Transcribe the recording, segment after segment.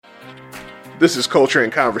This is Culture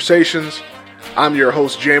and Conversations. I'm your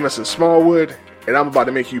host, Jamison Smallwood, and I'm about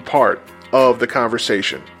to make you part of the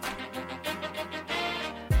conversation.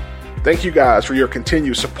 Thank you guys for your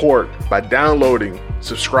continued support by downloading,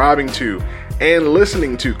 subscribing to, and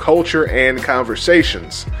listening to Culture and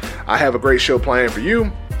Conversations. I have a great show planned for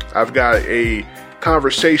you. I've got a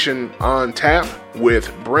conversation on tap with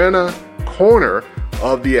Brenna Corner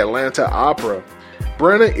of the Atlanta Opera.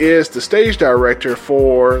 Brenna is the stage director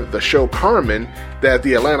for the show Carmen that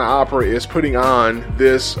the Atlanta Opera is putting on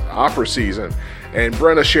this opera season. And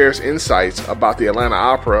Brenna shares insights about the Atlanta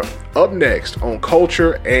Opera up next on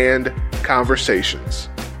Culture and Conversations.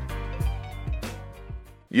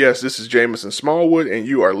 Yes, this is Jamison Smallwood, and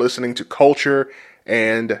you are listening to Culture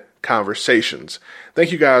and Conversations.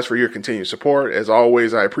 Thank you guys for your continued support. As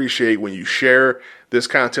always, I appreciate when you share this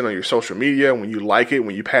content on your social media, when you like it,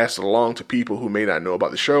 when you pass it along to people who may not know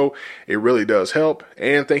about the show. It really does help.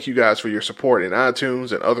 And thank you guys for your support in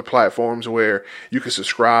iTunes and other platforms where you can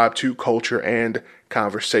subscribe to Culture and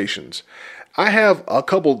Conversations. I have a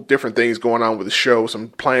couple different things going on with the show, some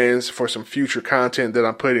plans for some future content that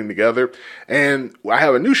I'm putting together. And I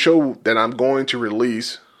have a new show that I'm going to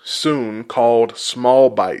release soon called Small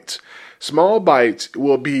Bites. Small Bites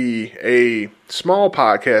will be a small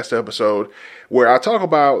podcast episode where I talk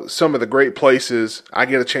about some of the great places I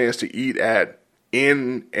get a chance to eat at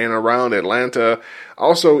in and around Atlanta,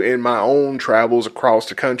 also in my own travels across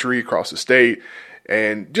the country, across the state,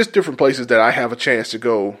 and just different places that I have a chance to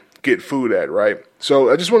go get food at, right?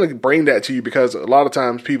 So I just want to bring that to you because a lot of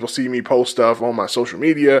times people see me post stuff on my social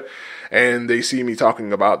media and they see me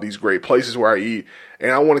talking about these great places where I eat,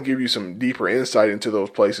 and I want to give you some deeper insight into those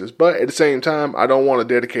places. But at the same time, I don't want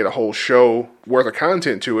to dedicate a whole show worth of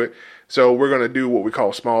content to it. So we're going to do what we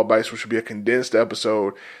call Small Bites, which will be a condensed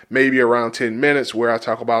episode, maybe around 10 minutes, where I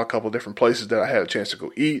talk about a couple different places that I had a chance to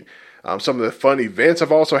go eat. Some of the fun events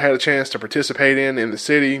I've also had a chance to participate in the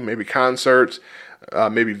city, maybe concerts,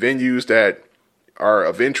 maybe venues that are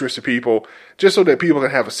of interest to people, just so that people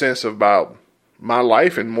can have a sense about my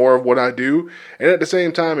life and more of what I do. And at the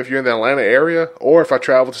same time, if you're in the Atlanta area, or if I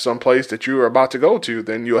travel to some place that you are about to go to,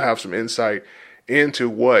 then you'll have some insight into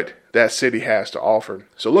what that city has to offer.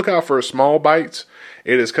 So look out for Small Bites.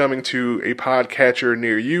 It is coming to a podcatcher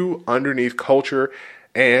near you underneath Culture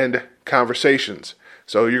and Conversations.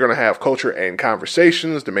 So you're going to have Culture and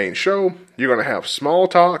Conversations, the main show. You're going to have Small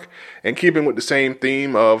Talk, and keeping with the same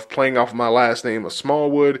theme of playing off of my last name of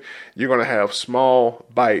Smallwood, you're going to have Small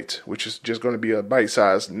Bite, which is just going to be a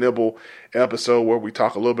bite-sized nibble episode where we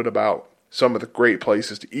talk a little bit about some of the great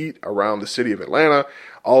places to eat around the city of Atlanta.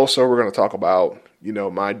 Also, we're going to talk about,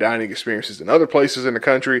 my dining experiences in other places in the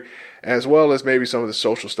country, as well as maybe some of the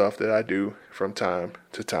social stuff that I do from time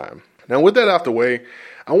to time. Now, with that out the way,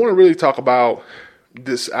 I want to really talk about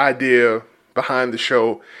this idea behind the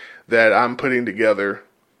show that I'm putting together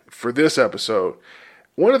for this episode.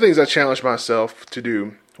 One of the things I challenged myself to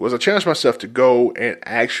do was I challenged myself to go and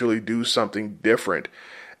actually do something different.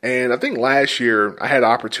 And I think last year I had the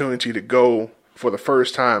opportunity to go for the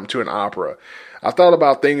first time to an opera. I thought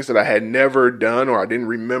about things that I had never done or I didn't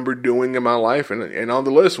remember doing in my life. And on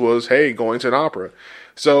the list was, hey, going to an opera.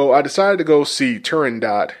 So I decided to go see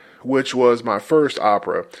Turandot, which was my first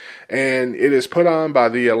opera. And it is put on by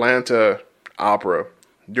the Atlanta Opera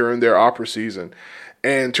during their opera season.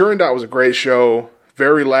 And Turandot was a great show,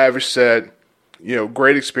 very lavish set,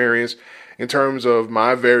 great experience in terms of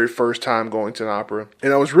my very first time going to an opera.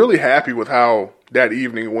 And I was really happy with how that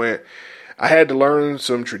evening went. I had to learn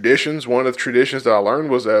some traditions. One of the traditions that I learned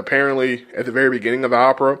was that apparently at the very beginning of the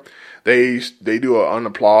opera, they do an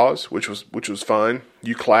applause, which was fun.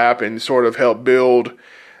 You clap and sort of help build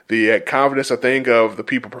the confidence, I think, of the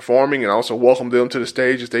people performing and also welcome them to the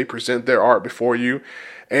stage as they present their art before you.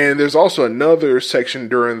 And there's also another section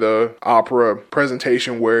during the opera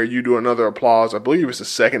presentation where you do another applause. I believe it's the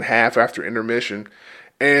second half after intermission.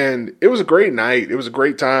 And it was a great night. It was a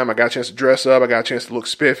great time. I got a chance to dress up. I got a chance to look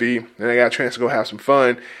spiffy. And I got a chance to go have some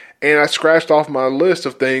fun. And I scratched off my list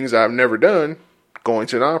of things I've never done going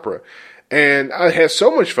to an opera. And I had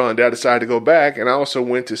so much fun that I decided to go back. And I also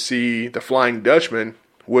went to see The Flying Dutchman,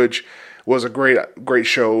 which was a great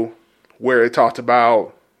show where it talked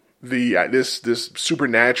about this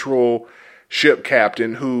supernatural ship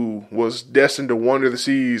captain who was destined to wander the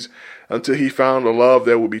seas until he found a love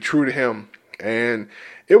that would be true to him. And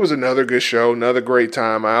it was another good show, another great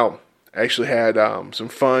time out. I actually had some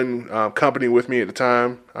fun company with me at the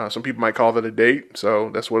time. Some people might call that a date,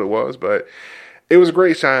 so that's what it was. But it was a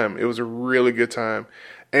great time. It was a really good time.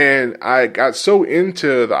 And I got so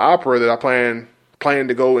into the opera that I planned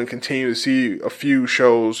to go and continue to see a few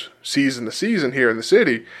shows season to season here in the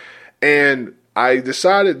city. And I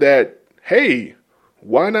decided that, hey,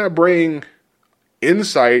 why not bring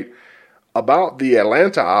insight about the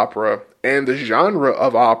Atlanta Opera and the genre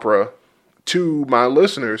of opera to my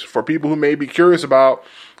listeners, for people who may be curious about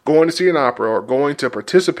going to see an opera or going to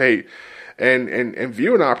participate and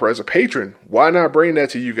view an opera as a patron. Why not bring that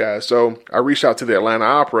to you guys? So I reached out to the Atlanta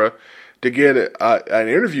Opera to get an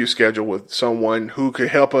interview scheduled with someone who could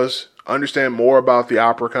help us understand more about the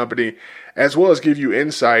opera company, as well as give you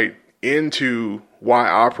insight into why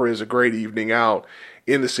opera is a great evening out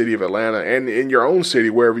in the city of Atlanta and in your own city,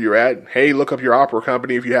 wherever you're at. Hey, look up your opera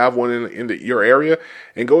company if you have one in your area,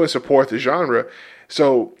 and go and support the genre.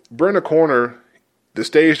 So Brenna Corner, the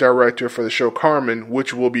stage director for the show Carmen,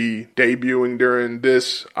 which will be debuting during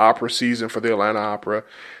this opera season for the Atlanta Opera,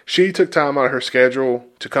 she took time out of her schedule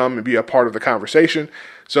to come and be a part of the conversation.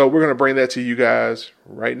 So we're going to bring that to you guys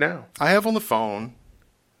right now. I have on the phone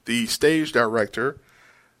the stage director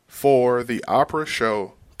for the opera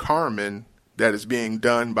show Carmen that is being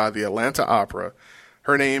done by the Atlanta Opera.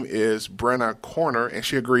 Her name is Brenna Corner, and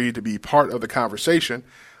she agreed to be part of the conversation.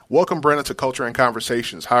 Welcome, Brenna, to Culture and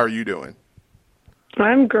Conversations. How are you doing?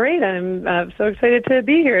 I'm great. I'm so excited to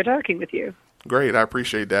be here talking with you. Great. I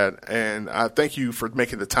appreciate that. And I thank you for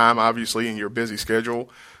making the time, obviously, in your busy schedule,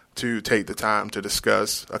 to take the time to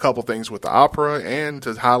discuss a couple things with the opera and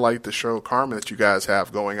to highlight the show Carmen that you guys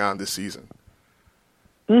have going on this season.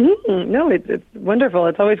 Mm-hmm. No, it's wonderful.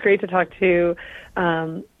 It's always great to talk to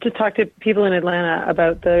people in Atlanta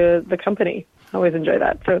about the company. I always enjoy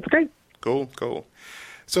that. So it's great. Cool.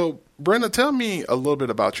 So, Brenna, tell me a little bit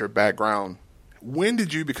about your background. When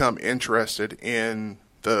did you become interested in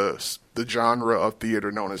the genre of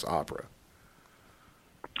theater known as opera?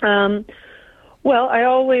 Well, I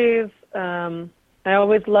always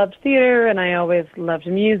loved theater and I always loved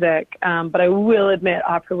music, but I will admit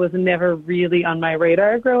opera was never really on my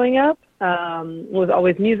radar growing up. It was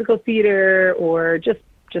always musical theater or just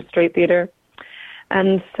straight theater.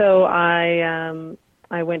 And so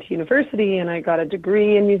I went to university and I got a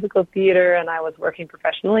degree in musical theater, and I was working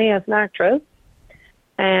professionally as an actress,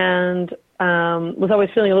 and was always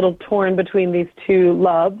feeling a little torn between these two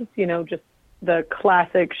loves, just the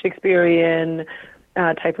classic Shakespearean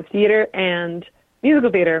type of theater and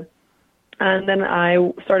musical theater. And then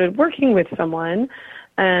I started working with someone,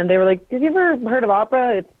 and they were like, have you ever heard of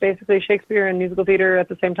opera? It's basically Shakespeare and musical theater at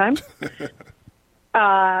the same time.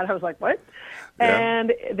 And I was like, what? Yeah.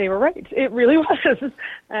 And they were right. It really was.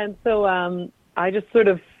 And so I just sort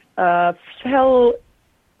of fell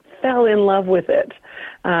in love with it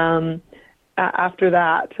after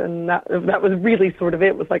that. And that was really sort of it.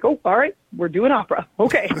 It was like, oh, all right, we're doing opera.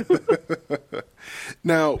 Okay.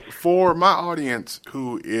 Now, for my audience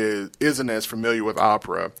who isn't as familiar with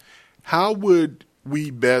opera, how would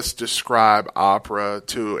we best describe opera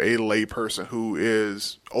to a layperson who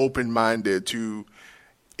is open-minded to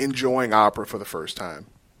enjoying opera for the first time?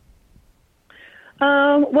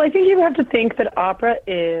 Well, I think you have to think that opera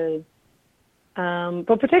is,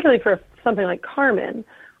 but particularly for something like Carmen,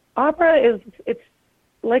 opera it's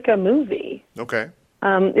like a movie. Okay.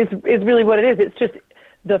 It's really what it is. It's just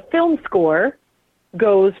the film score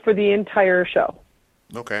goes for the entire show.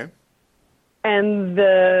 Okay. And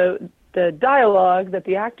the dialogue that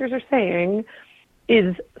the actors are saying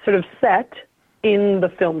is sort of set in the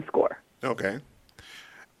film score. Okay.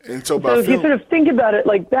 And so if you sort of think about it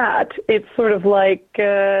like that, it's sort of like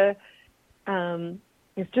it's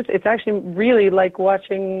actually really like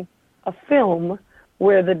watching a film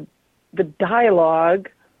where the dialogue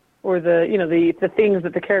or the things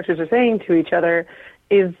that the characters are saying to each other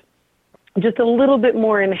is just a little bit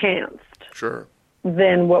more enhanced. Sure.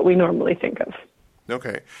 Than what we normally think of.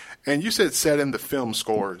 Okay. And you said set in the film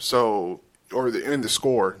score, in the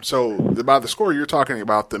score. So by the score, you're talking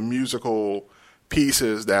about the musical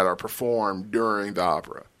pieces that are performed during the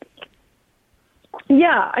opera.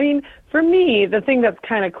 Yeah. I mean, for me, the thing that's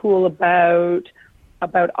kind of cool about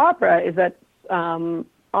opera is that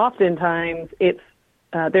oftentimes it's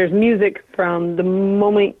there's music from the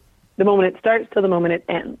moment it starts till the moment it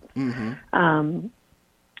ends,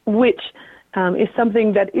 which is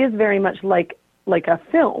something that is very much like a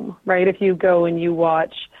film, right? If you go and you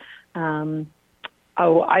watch, The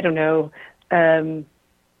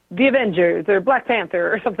Avengers or Black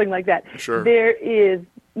Panther or something like that, sure. There is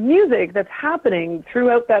music that's happening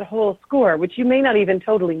throughout that whole score, which you may not even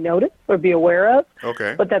totally notice or be aware of.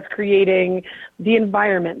 Okay. But that's creating the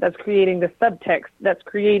environment, that's creating the subtext, that's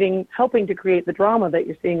helping to create the drama that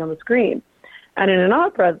you're seeing on the screen. And in an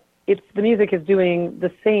opera, the music is doing the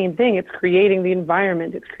same thing. It's creating the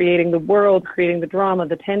environment, it's creating the world, creating the drama,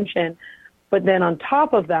 the tension. But then on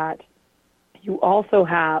top of that, you also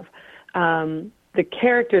have the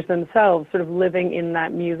characters themselves sort of living in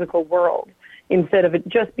that musical world. Instead of it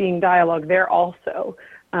just being dialogue, they're also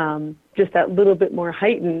just that little bit more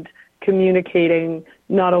heightened, communicating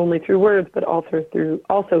not only through words but also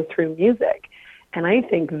through music. And I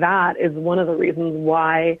think that is one of the reasons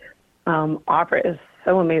why opera is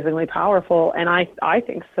so amazingly powerful, and I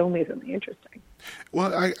think so amazingly interesting.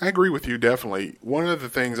 Well, I agree with you, definitely. One of the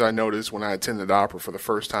things I noticed when I attended opera for the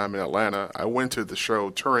first time in Atlanta, I went to the show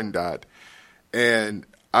Turandot, and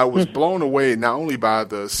I was blown away not only by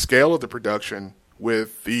the scale of the production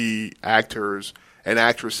with the actors and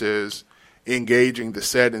actresses engaging the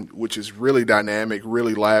set, which is really dynamic,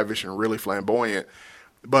 really lavish, and really flamboyant,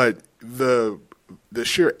 but the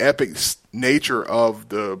sheer epic nature of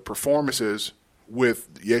the performances with,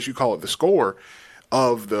 as you call it, the score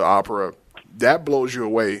of the opera, that blows you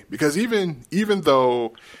away. Because even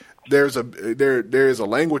though there is a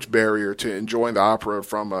language barrier to enjoying the opera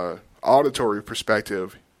from a auditory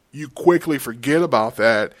perspective, you quickly forget about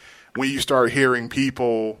that when you start hearing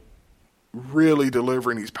people really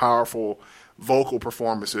delivering these powerful vocal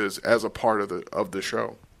performances as a part of the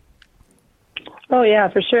show. Oh yeah,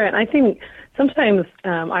 for sure. And I think sometimes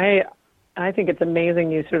I think it's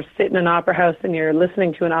amazing. You sort of sit in an opera house and you're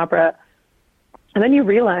listening to an opera, and then you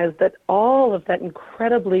realize that all of that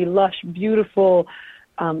incredibly lush, beautiful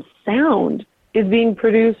sound is being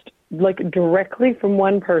produced like directly from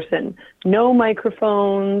one person. No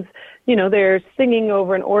microphones. You know, they're singing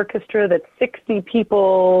over an orchestra that's 60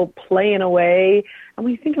 people playing away. And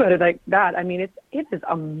when you think about it like that, I mean, it is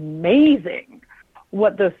amazing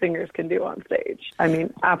what those singers can do on stage. I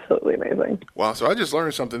mean, absolutely amazing. Wow. So I just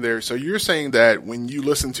learned something there. So you're saying that when you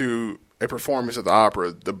listen to a performance of the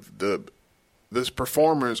opera, those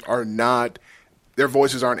performers are not, their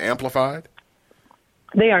voices aren't amplified?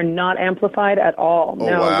 They are not amplified at all. Oh,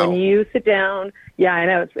 no, wow. When you sit down, yeah, I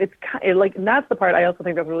know it's like, and that's the part I also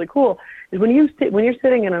think that's really cool is when you're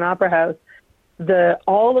sitting in an opera house,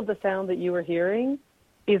 all of the sound that you are hearing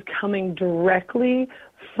is coming directly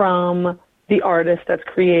from the artist that's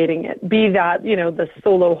creating it. Be that, you know, the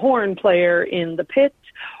solo horn player in the pit,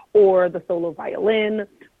 or the solo violin,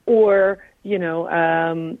 or, you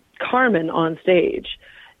know, Carmen on stage.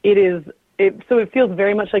 So it feels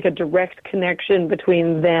very much like a direct connection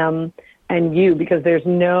between them and you, because there's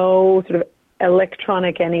no sort of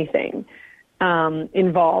electronic anything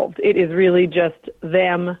involved. It is really just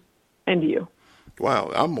them and you.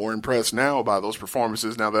 Wow, I'm more impressed now by those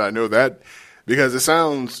performances now that I know that, because it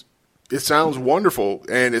sounds wonderful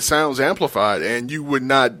and it sounds amplified, and you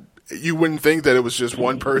wouldn't think that it was just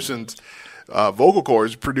one person's vocal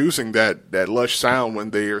cords producing that lush sound when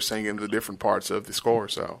they are singing the different parts of the score.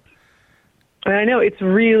 So I know it's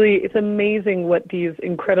amazing what these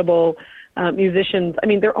incredible musicians. I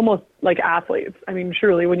mean, they're almost like athletes. I mean,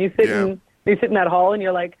 truly, when you sit in that hall and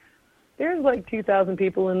you're like, there's like 2,000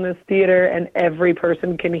 people in this theater and every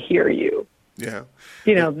person can hear you. Yeah,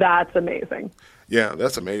 you know, that's amazing. Yeah,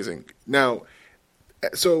 that's amazing. Now,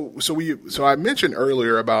 so I mentioned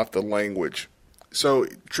earlier about the language. So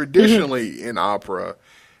traditionally in opera,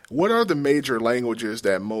 what are the major languages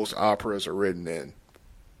that most operas are written in?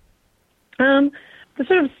 The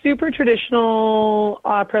sort of super traditional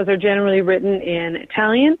operas are generally written in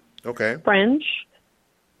Italian, okay, French,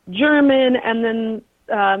 German, and then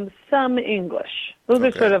some English. Those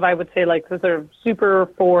are sort of, I would say, like the sort of super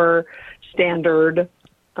four standard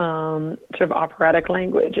sort of operatic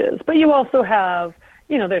languages. But you also have,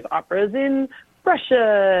 you know, there's operas in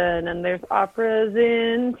Russian, and there's operas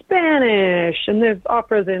in Spanish, and there's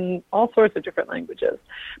operas in all sorts of different languages.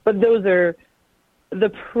 But those are the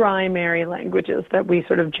primary languages that we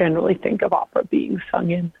sort of generally think of opera being sung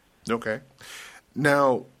in. Okay.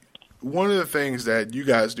 Now, one of the things that you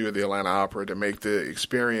guys do at the Atlanta Opera to make the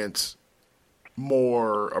experience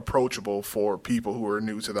more approachable for people who are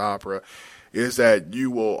new to the opera is that you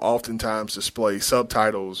will oftentimes display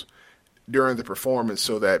subtitles during the performance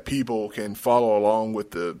so that people can follow along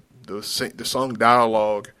with the sung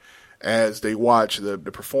dialogue as they watch the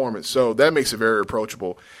performance. So that makes it very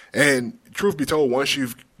approachable. And truth be told, once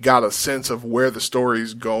you've got a sense of where the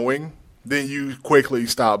story's going, then you quickly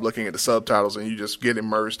stop looking at the subtitles and you just get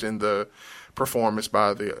immersed in the performance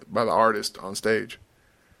by the artist on stage.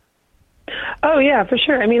 Oh yeah, for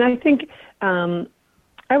sure. I mean, I think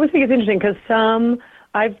I would think it's interesting because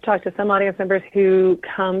I've talked to some audience members who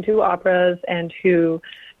come to operas and who,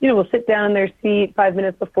 you know, will sit down in their seat 5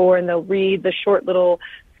 minutes before and they'll read the short little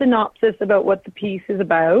synopsis about what the piece is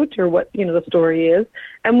about or what, you know, the story is,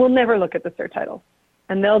 and will never look at the surtitles.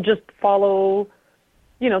 And they'll just follow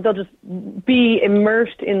they'll just be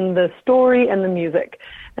immersed in the story and the music.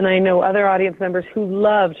 And I know other audience members who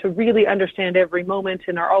love to really understand every moment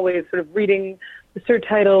and are always sort of reading the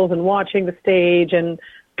subtitles and watching the stage and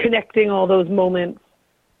connecting all those moments,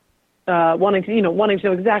 wanting to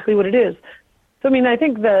know exactly what it is. So, I mean, I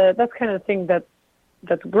think that's kind of the thing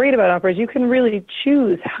that's great about opera is you can really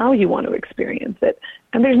choose how you want to experience it.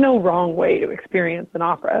 And there's no wrong way to experience an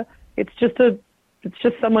opera. It's just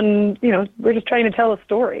someone, we're just trying to tell a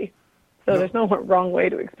story. So there's no wrong way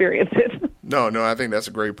to experience it. No, I think that's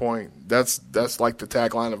a great point. That's like the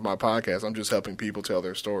tagline of my podcast. I'm just helping people tell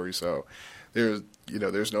their story. So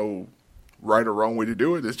there's no right or wrong way to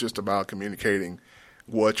do it. It's just about communicating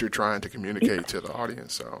what you're trying to communicate to the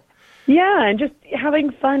audience. So yeah, and just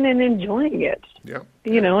having fun and enjoying it. Yeah.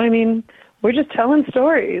 I mean, we're just telling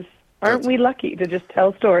stories. Aren't we lucky to just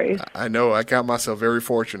tell stories? I know. I count myself very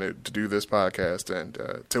fortunate to do this podcast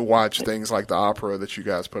and to watch things like the opera that you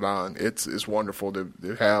guys put on. It's wonderful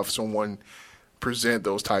to have someone present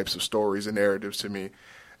those types of stories and narratives to me,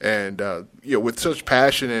 and with such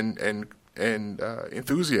passion and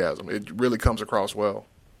enthusiasm, it really comes across well.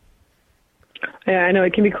 Yeah, I know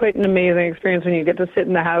it can be quite an amazing experience when you get to sit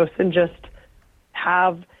in the house and just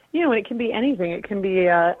have. And it can be anything. It can be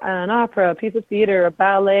an opera, a piece of theater, a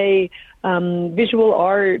ballet, visual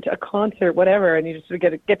art, a concert, whatever. And you just sort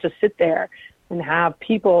of get to sit there and have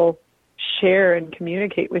people share and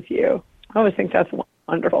communicate with you. I always think that's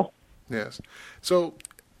wonderful. Yes. So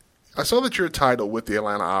I saw that your title with the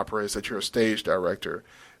Atlanta Opera is that you're a stage director.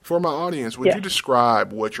 For my audience, would you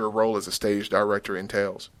describe what your role as a stage director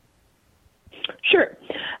entails? Sure.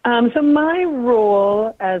 So my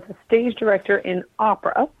role as a stage director in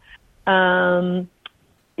opera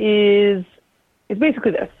is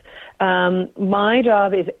basically this. My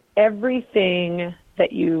job is everything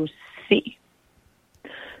that you see.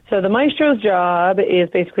 So the maestro's job is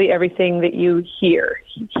basically everything that you hear.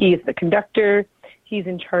 He's the conductor. He's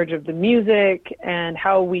in charge of the music and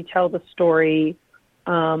how we tell the story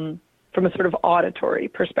from a sort of auditory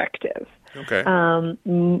perspective. Okay.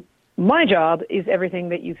 My job is everything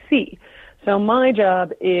that you see. So my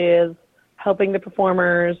job is helping the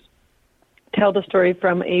performers tell the story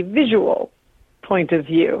from a visual point of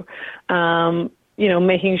view,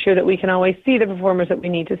 making sure that we can always see the performers that we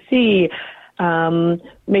need to see,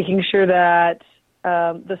 making sure that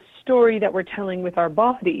the story that we're telling with our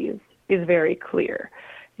bodies is very clear.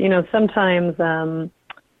 Sometimes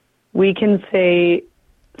we can say,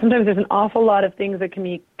 sometimes there's an awful lot of things that can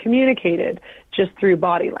be communicated just through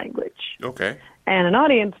body language. Okay. And an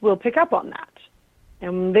audience will pick up on that.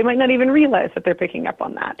 And they might not even realize that they're picking up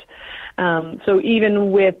on that. So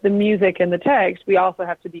even with the music and the text, we also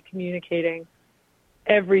have to be communicating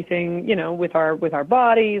everything, with our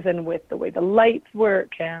bodies and with the way the lights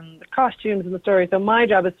work and the costumes and the story. So my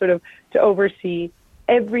job is sort of to oversee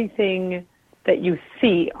everything that you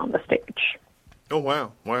see on the stage. Oh,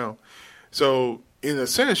 wow. So in a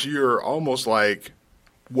sense, you're almost like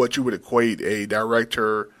what you would equate a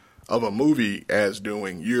director of a movie as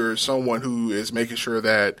doing. You're someone who is making sure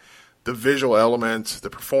that the visual elements, the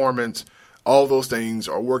performance, all those things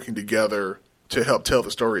are working together to help tell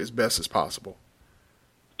the story as best as possible.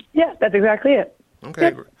 Yeah, that's exactly it.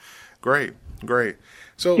 Okay, yep. Great.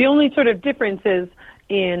 So the only sort of difference is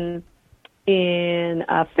in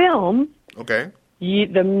a film. Okay.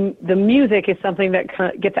 The music is something that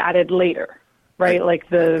gets added later, right? Like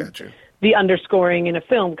the underscoring in a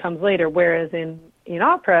film comes later, whereas in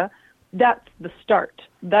opera, that's the start.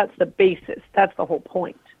 That's the basis. That's the whole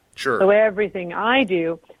point. Sure. So everything I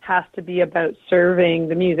do has to be about serving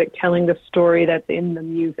the music, telling the story that's in the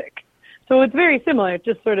music. So it's very similar,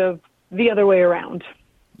 just sort of the other way around.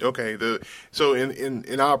 Okay. So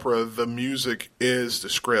in opera, the music is the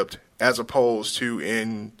script, as opposed to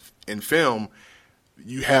in film,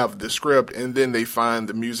 you have the script, and then they find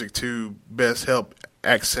the music to best help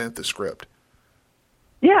accent the script.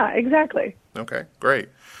 Yeah, exactly. Okay, great.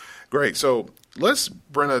 So let's,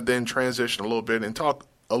 Brenna, then transition a little bit and talk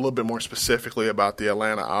a little bit more specifically about the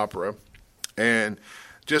Atlanta Opera and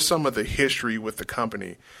just some of the history with the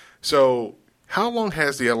company. So how long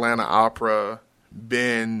has the Atlanta Opera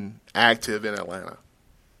been active in Atlanta?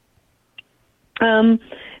 In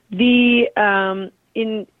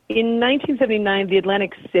 1979, the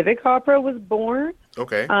Atlantic Civic Opera was born.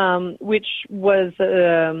 Okay. Which was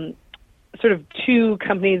sort of two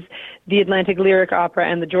companies, the Atlantic Lyric Opera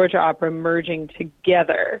and the Georgia Opera, merging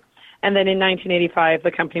together. And then in 1985,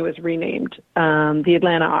 the company was renamed the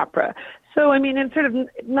Atlanta Opera. So, I mean, in sort of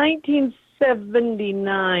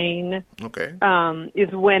 1979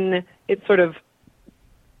 is when it sort of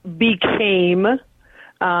became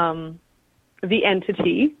the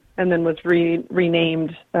entity, and then was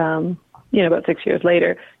renamed, about 6 years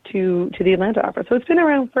later to the Atlanta Opera. So it's been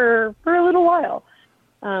around for a little while.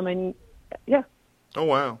 And yeah.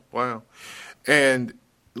 Oh, wow. And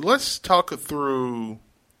let's talk through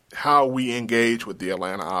how we engage with the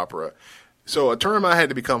Atlanta Opera. So a term I had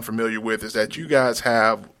to become familiar with is that you guys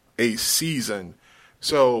have a season.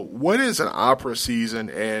 So what is an opera season,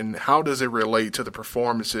 and how does it relate to the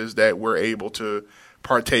performances that we're able to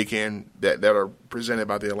partake in that are presented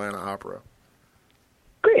by the Atlanta Opera?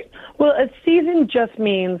 Great. Well, a season just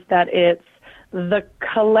means that it's the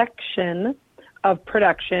collection of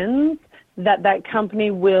productions that company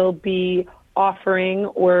will be offering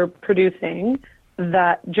or producing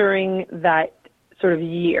that during that sort of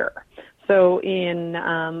year. So in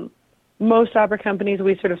most opera companies,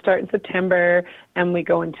 we sort of start in September and we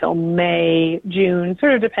go until May, June,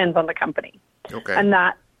 sort of depends on the company. Okay. And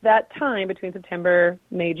that time between September,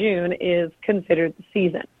 May, June is considered the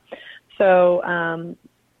season. So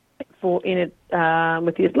with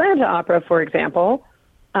the Atlanta Opera, for example,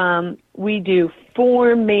 we do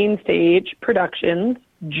 4 main stage productions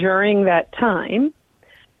during that time,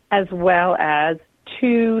 as well as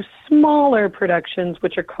 2 smaller productions,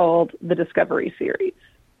 which are called the Discovery Series.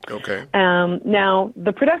 Okay. Now,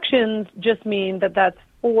 the productions just mean that that's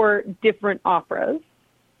 4 different operas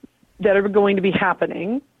that are going to be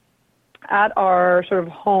happening at our sort of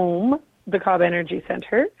home, the Cobb Energy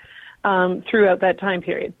Center, throughout that time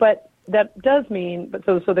period. But that does mean,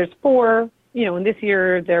 so there's 4, and this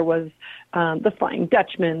year there was The Flying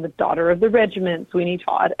Dutchman, The Daughter of the Regiment, Sweeney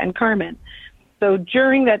Todd, and Carmen. So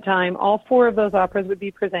during that time, all 4 of those operas would be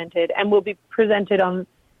presented and will be presented on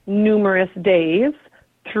numerous days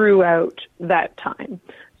throughout that time.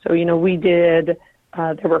 So, we did,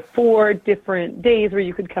 there were 4 different days where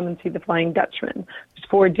you could come and see The Flying Dutchman. There's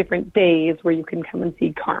 4 different days where you can come and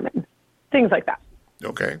see Carmen, things like that.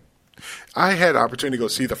 Okay. I had the opportunity to go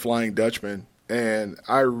see The Flying Dutchman, and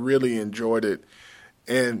I really enjoyed it.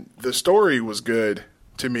 And the story was good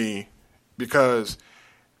to me because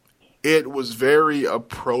it was very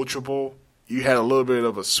approachable. You had a little bit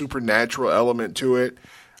of a supernatural element to it.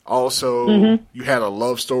 Also, You had a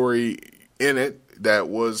love story in it that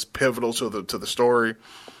was pivotal to the story.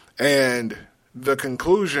 And the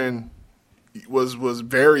conclusion was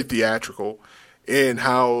very theatrical in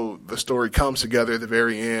how the story comes together at the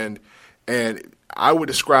very end. And I would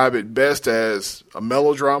describe it best as a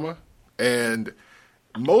melodrama. And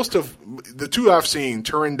most of the 2 I've seen,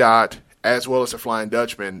 Turandot as well as The Flying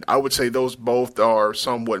Dutchman, I would say those both are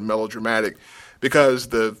somewhat melodramatic because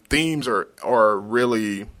the themes are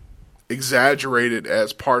really exaggerated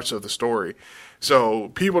as parts of the story. So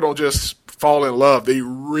people don't just fall in love, they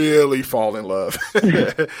really fall in love.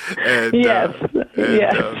 and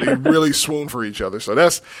they really swoon for each other. So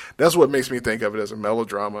that's what makes me think of it as a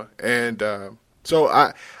melodrama. And so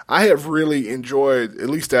I have really enjoyed at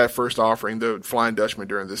least that first offering, The Flying Dutchman,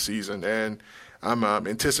 during this season. And I'm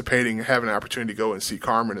anticipating having an opportunity to go and see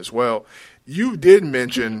Carmen as well. You did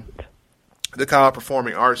mention the Cobb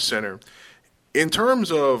Performing Arts Center. In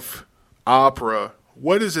terms of opera,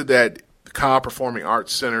 what is it that the Cobb Performing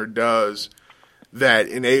Arts Center does that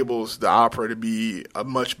enables the opera to be a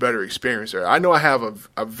much better experience there? I know I have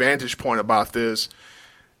a vantage point about this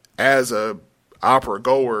as a opera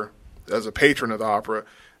goer, as a patron of the opera,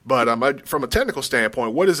 but from a technical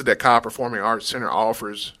standpoint, what is it that Cobb Performing Arts Center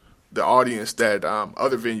offers the audience that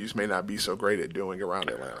other venues may not be so great at doing around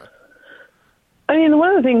Atlanta? I mean,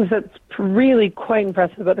 one of the things that's really quite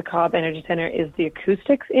impressive about the Cobb Energy Center is the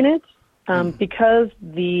acoustics in it. Because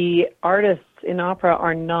the artists in opera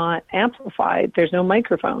are not amplified, there's no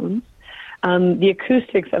microphones, the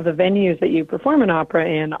acoustics of the venues that you perform an opera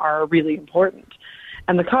in are really important.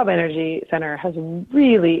 And the Cobb Energy Center has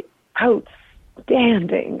really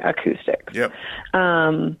outstanding acoustics. Yep.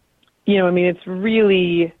 It's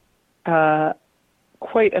really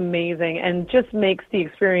quite amazing and just makes the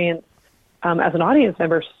experience as an audience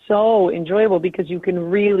member so enjoyable because you can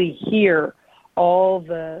really hear all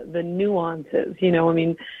the nuances,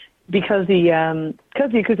 because the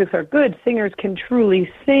acoustics are good, singers can truly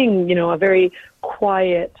sing, a very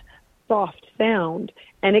quiet, soft sound,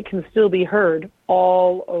 and it can still be heard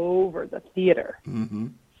all over the theater. Mm-hmm.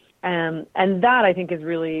 And that I think is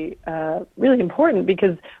really, really important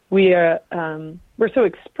because we're so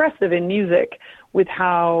expressive in music with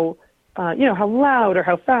how loud or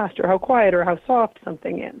how fast or how quiet or how soft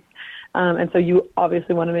something is. And so you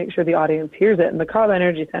obviously want to make sure the audience hears it. And the Cobb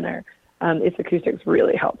Energy Center, its acoustics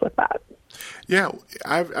really help with that. Yeah,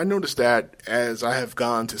 I noticed that as I have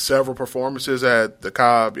gone to several performances at the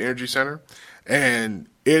Cobb Energy Center, and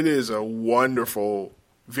it is a wonderful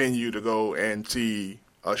venue to go and see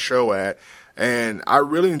a show at. And I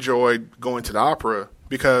really enjoyed going to the opera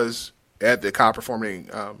because at the Cobb Performing,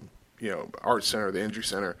 Arts Center, the Injury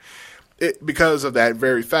Center, because of that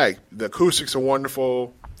very fact. The acoustics are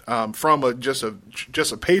wonderful. From just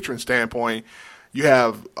a patron standpoint, you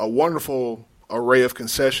have a wonderful array of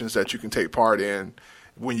concessions that you can take part in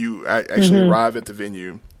when you actually arrive at the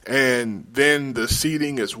venue. And then the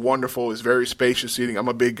seating is wonderful. It's very spacious seating. I'm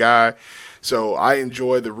a big guy, so I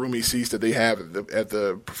enjoy the roomy seats that they have at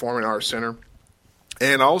the Performing Arts Center.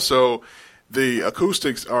 And also, the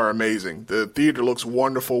acoustics are amazing. The theater looks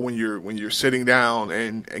wonderful when you're sitting down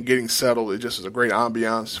and getting settled. It just is a great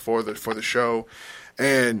ambiance for the show.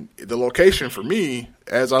 And the location for me,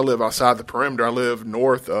 as I live outside the perimeter, I live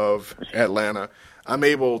north of Atlanta. I'm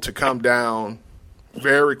able to come down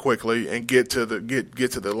very quickly and get to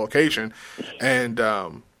the location. And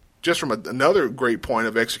just from another great point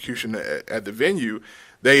of execution at the venue,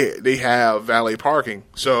 they have valet parking.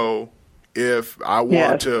 So if I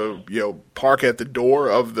want to park at the door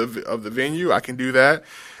of the venue, I can do that,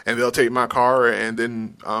 and they'll take my car and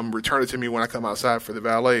then return it to me when I come outside for the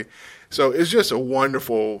valet. So it's just a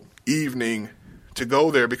wonderful evening to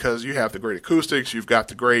go there because you have the great acoustics, you've got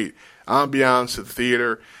the great ambiance of the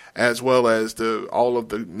theater, as well as all of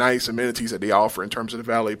the nice amenities that they offer in terms of the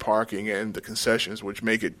valet parking and the concessions, which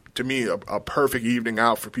make it, to me, a perfect evening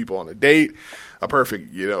out for people on a date, a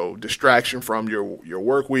perfect distraction from your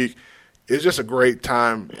work week. It's just a great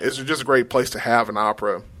time. It's just a great place to have an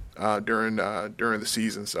opera during the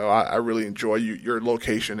season. So I really enjoy your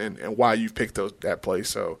location and why you've picked that place.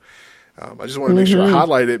 So I just want to make sure I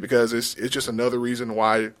highlight it because it's just another reason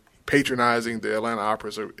why patronizing the Atlanta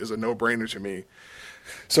Opera is a no-brainer to me.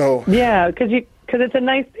 So yeah, because it's a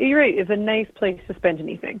nice. You're right. It's a nice place to spend an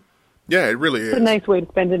evening. Yeah, it really is. It's a nice way to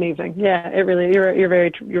spend an evening. Yeah, it really.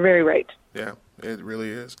 You're very right. Yeah, it really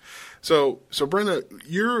is. So Brenda,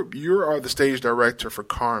 you are the stage director for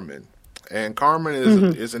Carmen, and Carmen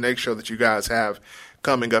is the next show that you guys have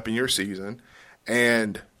coming up in your season.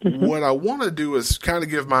 And what I want to do is kind of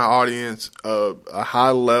give my audience a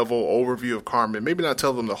high-level overview of Carmen. Maybe not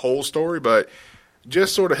tell them the whole story, but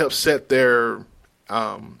just sort of help set their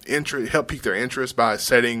interest, help pique their interest by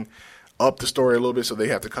setting up the story a little bit so they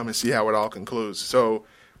have to come and see how it all concludes. So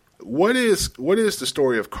what is the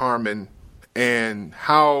story of Carmen, and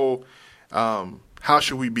how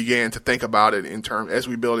should we begin to think about it as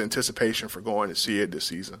we build anticipation for going to see it this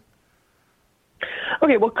season?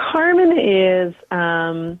 Okay, well, Carmen is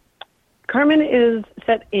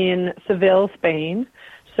set in Seville, Spain.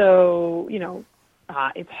 So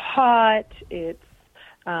it's hot. It's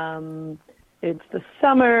the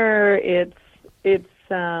summer.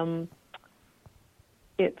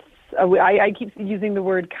 I keep using the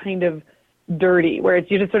word kind of dirty, where it's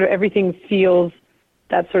you just sort of everything feels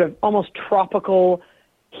that sort of almost tropical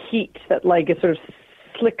heat that like is sort of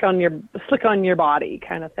slick on your body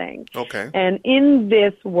kind of thing. Okay. And in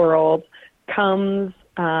this world comes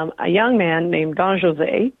a young man named Don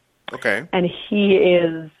Jose. Okay. And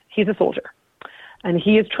he's a soldier, and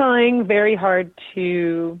he is trying very hard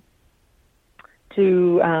to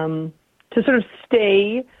sort of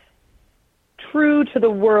stay true to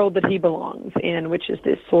the world that he belongs in, which is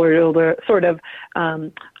this sort of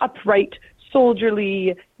upright,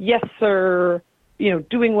 soldierly, yes sir,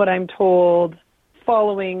 doing what I'm told,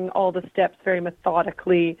 following all the steps very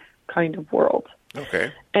methodically kind of world.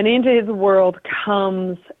 Okay. And into his world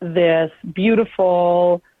comes this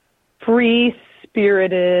beautiful,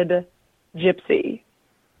 free-spirited gypsy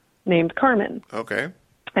named Carmen. Okay.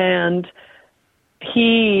 And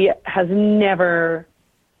he has never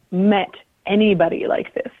met anybody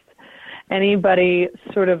like this. Anybody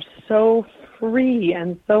sort of so free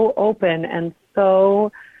and so open and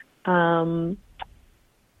so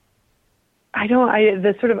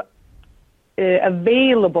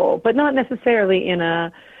available, but not necessarily in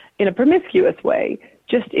a promiscuous way,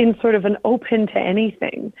 just in sort of an open to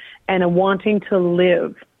anything and a wanting to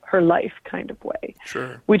live her life kind of way.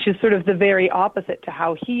 Sure. Which is sort of the very opposite to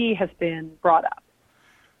how he has been brought up.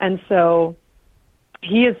 And so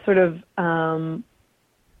he is sort of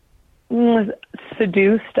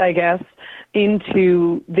seduced, I guess,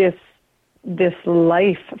 into this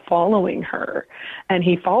life following her, and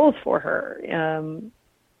he falls for her.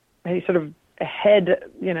 He sort of head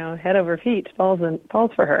over feet falls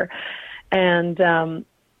for her, and the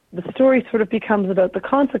story sort of becomes about the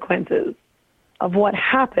consequences of what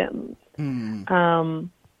happens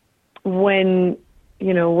when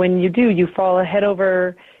you fall head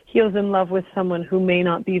over heels in love with someone who may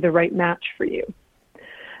not be the right match for you.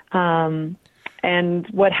 And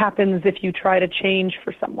what happens if you try to change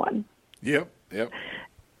for someone? Yep.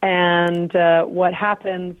 and what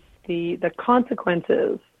happens, the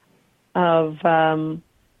consequences of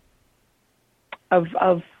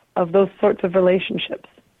those sorts of relationships.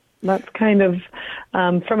 That's kind of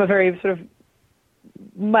from a very sort of,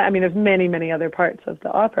 I mean, there's many, many other parts of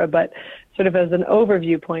the opera, but sort of as an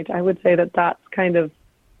overview point, I would say that that's kind of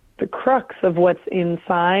the crux of what's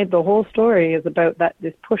inside the whole story, is about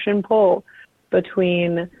this push and pull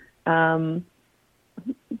between the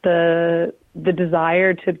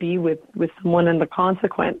desire to be with someone and the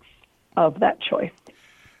consequence of that choice.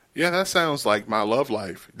 Yeah, that sounds like my love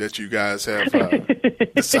life that you guys have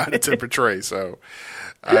decided to portray. So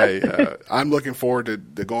I'm looking forward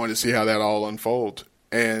to going to see how that all unfolds.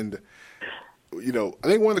 And, you know, I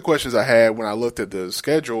think one of the questions I had when I looked at the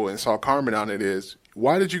schedule and saw Carmen on it is,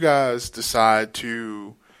 why did you guys decide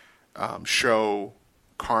to show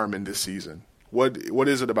Carmen this season? What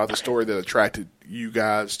is it about the story that attracted you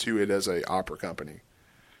guys to it as an opera company?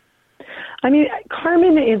 I mean,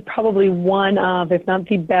 Carmen is probably one of, if not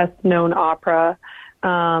the best-known opera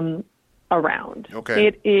around. Okay.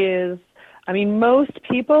 It is, I mean, most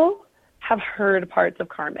people have heard parts of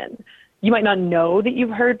Carmen. You might not know that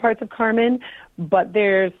you've heard parts of Carmen, but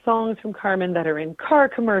there's songs from Carmen that are in car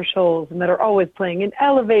commercials and that are always playing in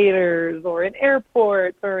elevators or in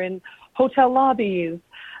airports or in hotel lobbies.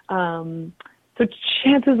 So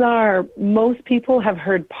chances are most people have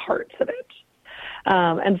heard parts of it.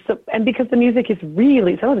 And because the music is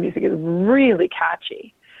really, some of the music is really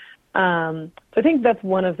catchy. So I think that's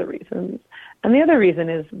one of the reasons. And the other reason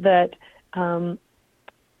is that, you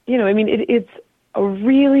know, I mean, it is a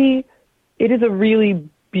really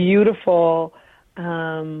beautiful, you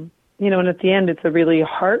know, and at the end it's a really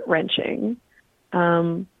heart-wrenching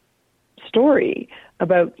story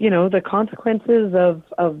about, you know, the consequences of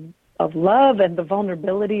love and the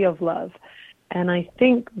vulnerability of love. And I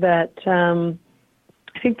think that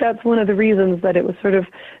that's one of the reasons that it was sort of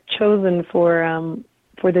chosen for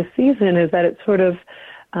this season, is that it's sort of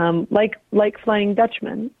like Flying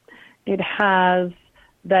Dutchman. It has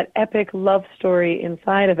that epic love story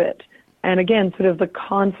inside of it, and again, sort of the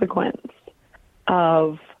consequence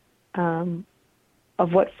of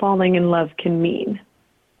what falling in love can mean.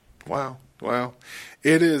 Wow.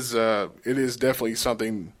 It is definitely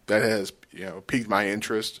something that has, you know, piqued my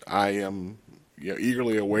interest. I am, you know,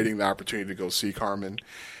 eagerly awaiting the opportunity to go see Carmen.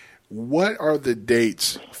 What are the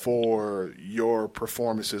dates for your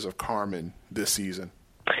performances of Carmen this season?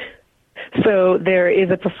 So there is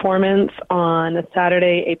a performance on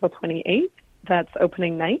Saturday, April 28th. That's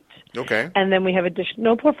opening night. Okay. And then we have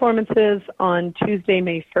additional performances on Tuesday,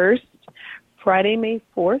 May 1st, Friday, May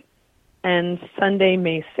 4th, and Sunday,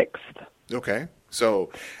 May 6th. Okay.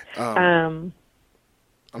 So, I'm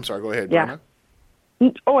sorry, go ahead, Brenda. Yeah.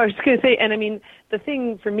 Oh, I was just going to say, and I mean, the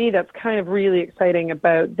thing for me that's kind of really exciting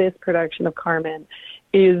about this production of Carmen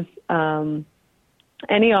is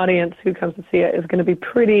any audience who comes to see it is going to be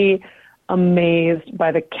pretty amazed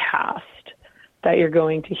by the cast that you're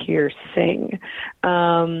going to hear sing.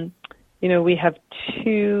 You know, we have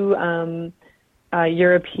two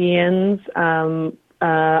Europeans.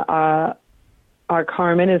 Our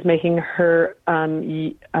Carmen is making her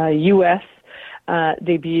U.S.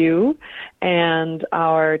 Debut, and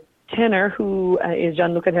our tenor, who is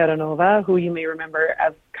Gianluca Terranova, who you may remember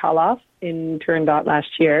as Calaf in Turandot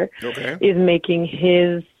last year, okay, is making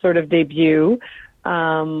his sort of debut,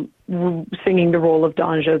 singing the role of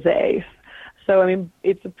Don Jose. So, I mean,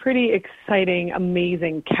 it's a pretty exciting,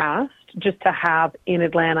 amazing cast just to have in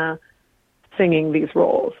Atlanta singing these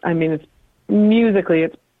roles. I mean, it's musically,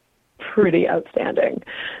 it's pretty outstanding.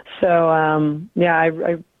 So, yeah,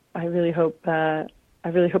 I really hope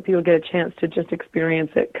people get a chance to just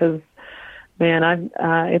experience it, because, man,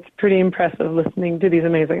 it's pretty impressive listening to these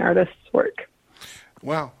amazing artists work.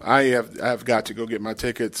 Wow, I've got to go get my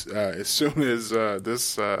tickets as soon as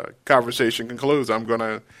this conversation concludes. I'm going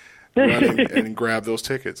to run and grab those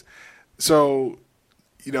tickets. So,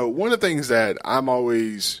 you know, one of the things that I'm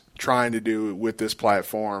always trying to do with this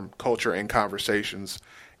platform, Culture and Conversations,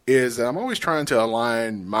 is that I'm always trying to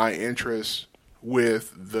align my interests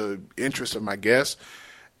with the interests of my guests.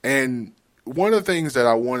 And one of the things that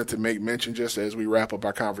I wanted to make mention, just as we wrap up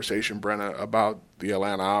our conversation, Brenna, about the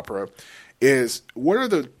Atlanta Opera, is what are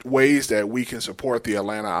the ways that we can support the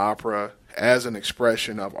Atlanta Opera as an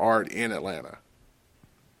expression of art in Atlanta?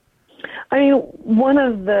 I mean, one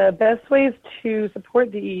of the best ways to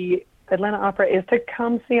support the Atlanta Opera is to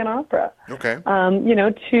come see an opera. Okay. You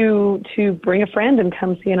know, to bring a friend and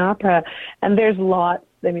come see an opera. And there's lots.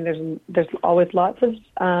 I mean, there's always lots of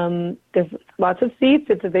seats.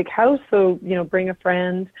 It's a big house, so you know, bring a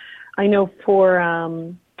friend. I know for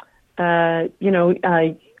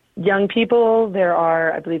young people. There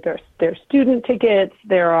are, I believe, there are student tickets.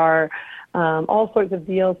 There are all sorts of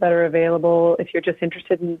deals that are available if you're just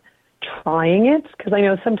interested in trying it. Because I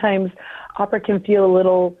know sometimes opera can feel a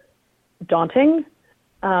little daunting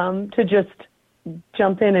to just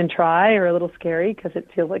jump in and try, or a little scary because it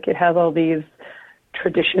feels like it has all these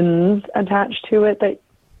traditions attached to it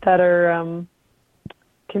that are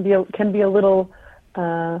can be a little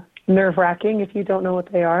nerve-wracking if you don't know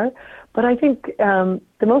what they are. But I think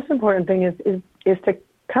the most important thing is to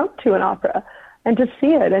come to an opera and to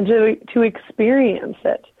see it and to experience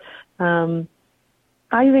it.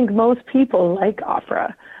 I think most people like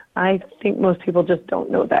opera. I think most people just don't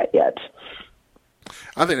know that yet.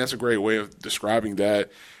 I think that's a great way of describing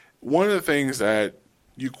that. One of the things that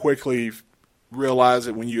you quickly realize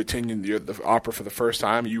that when you attend the opera for the first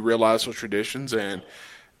time, you realize those traditions, and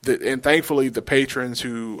thankfully the patrons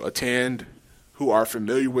who attend, who are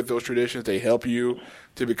familiar with those traditions, they help you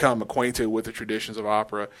to become acquainted with the traditions of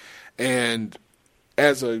opera. And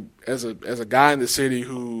as a guy in the city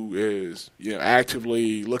who is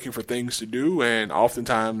actively looking for things to do, and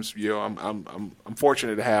oftentimes I'm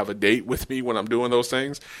fortunate to have a date with me when I'm doing those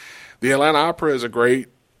things. The Atlanta Opera is a great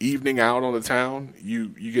evening out on the town. You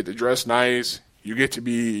get to dress nice. You get to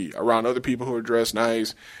be around other people who are dressed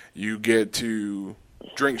nice. You get to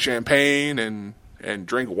drink champagne and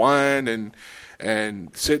drink wine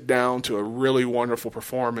and sit down to a really wonderful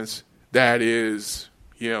performance that is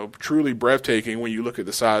truly breathtaking when you look at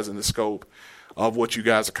the size and the scope of what you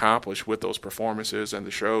guys accomplish with those performances and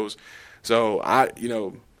the shows. So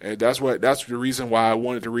and that's the reason why I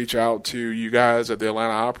wanted to reach out to you guys at the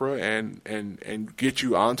Atlanta Opera and get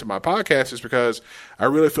you onto my podcast, is because I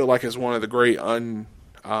really feel like it's one of the great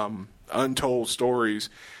untold stories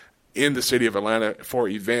in the city of Atlanta for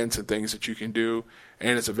events and things that you can do.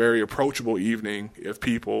 And it's a very approachable evening if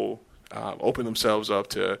people open themselves up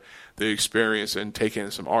to the experience and take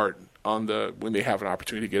in some art when they have an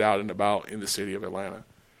opportunity to get out and about in the city of Atlanta.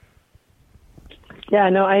 Yeah,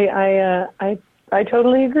 no, I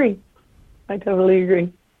totally agree. I totally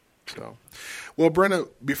agree. So, well, Brenna,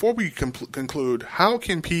 before we conclude, how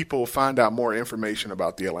can people find out more information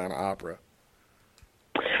about the Atlanta Opera?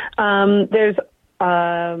 There's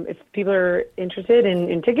if people are interested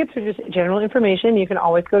in tickets or just general information, you can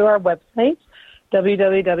always go to our website,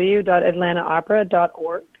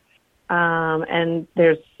 www.atlantaopera.org. And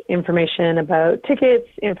there's information about tickets,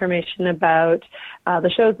 information about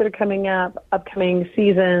the shows that are coming up, upcoming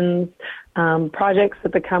seasons, projects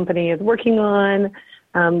that the company is working on.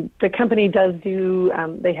 The company does do,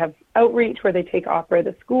 they have outreach where they take opera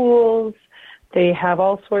to schools. They have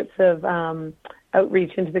all sorts of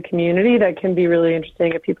outreach into the community that can be really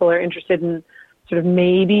interesting if people are interested in sort of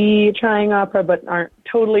maybe trying opera but aren't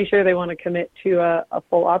totally sure they want to commit to a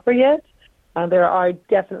full opera yet. There are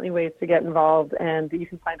definitely ways to get involved, and you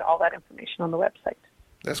can find all that information on the website.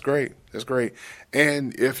 That's great. That's great.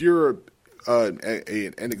 And if you're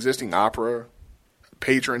an existing opera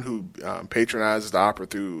patron who patronizes the opera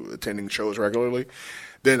through attending shows regularly,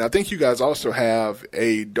 then I think you guys also have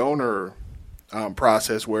a donor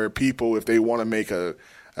process where people, if they want to make a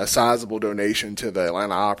sizable donation to the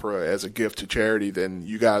Atlanta Opera as a gift to charity, then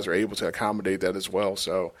you guys are able to accommodate that as well.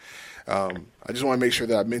 So I just want to make sure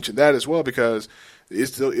that I mentioned that as well, because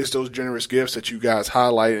it's those generous gifts that you guys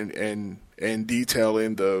highlight and detail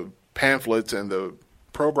in the pamphlets and the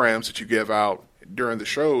programs that you give out during the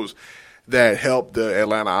shows that help the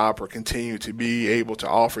Atlanta Opera continue to be able to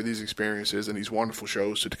offer these experiences and these wonderful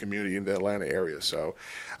shows to the community in the Atlanta area. So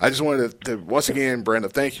I just wanted to once again, Brenda,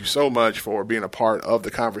 thank you so much for being a part of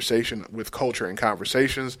the conversation with Culture and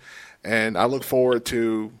Conversations. And I look forward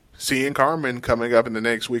to seeing Carmen coming up in the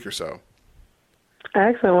next week or so.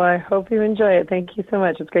 Excellent. Well, I hope you enjoy it. Thank you so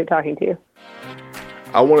much. It's great talking to you.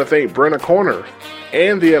 I want to thank Brenna Corner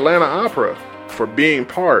and the Atlanta Opera for being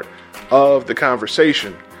part of the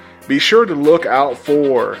conversation. Be sure to look out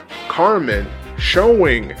for Carmen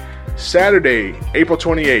showing Saturday, April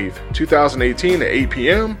 28th, 2018 at 8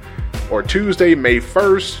 p.m. or Tuesday, May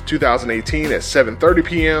 1st, 2018 at 7:30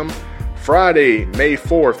 p.m., Friday, May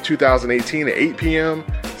 4th, 2018 at 8 p.m.,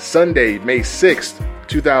 Sunday, May 6th,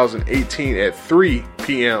 2018 at 3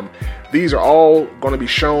 p.m. These are all going to be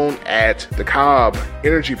shown at the Cobb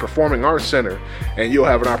Energy Performing Arts Center, and you'll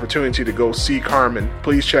have an opportunity to go see Carmen.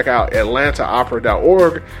 Please check out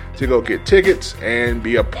atlantaopera.org to go get tickets and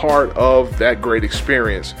be a part of that great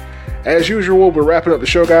experience. As usual, we're wrapping up the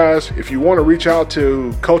show, guys. If you want to reach out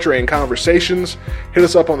to Culture and Conversations, hit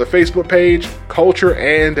us up on the Facebook page, Culture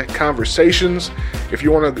and Conversations. If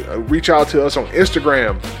you want to reach out to us on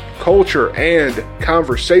Instagram, Culture and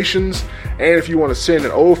Conversations. And if you want to send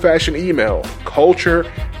an old-fashioned email,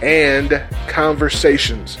 Culture and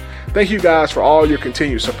Conversations. Thank you guys for all your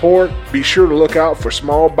continued support. Be sure to look out for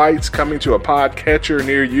small bites coming to a podcatcher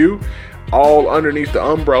near you, all underneath the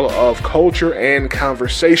umbrella of Culture and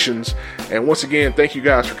Conversations. And once again, thank you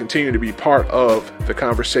guys for continuing to be part of the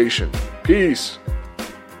conversation. Peace.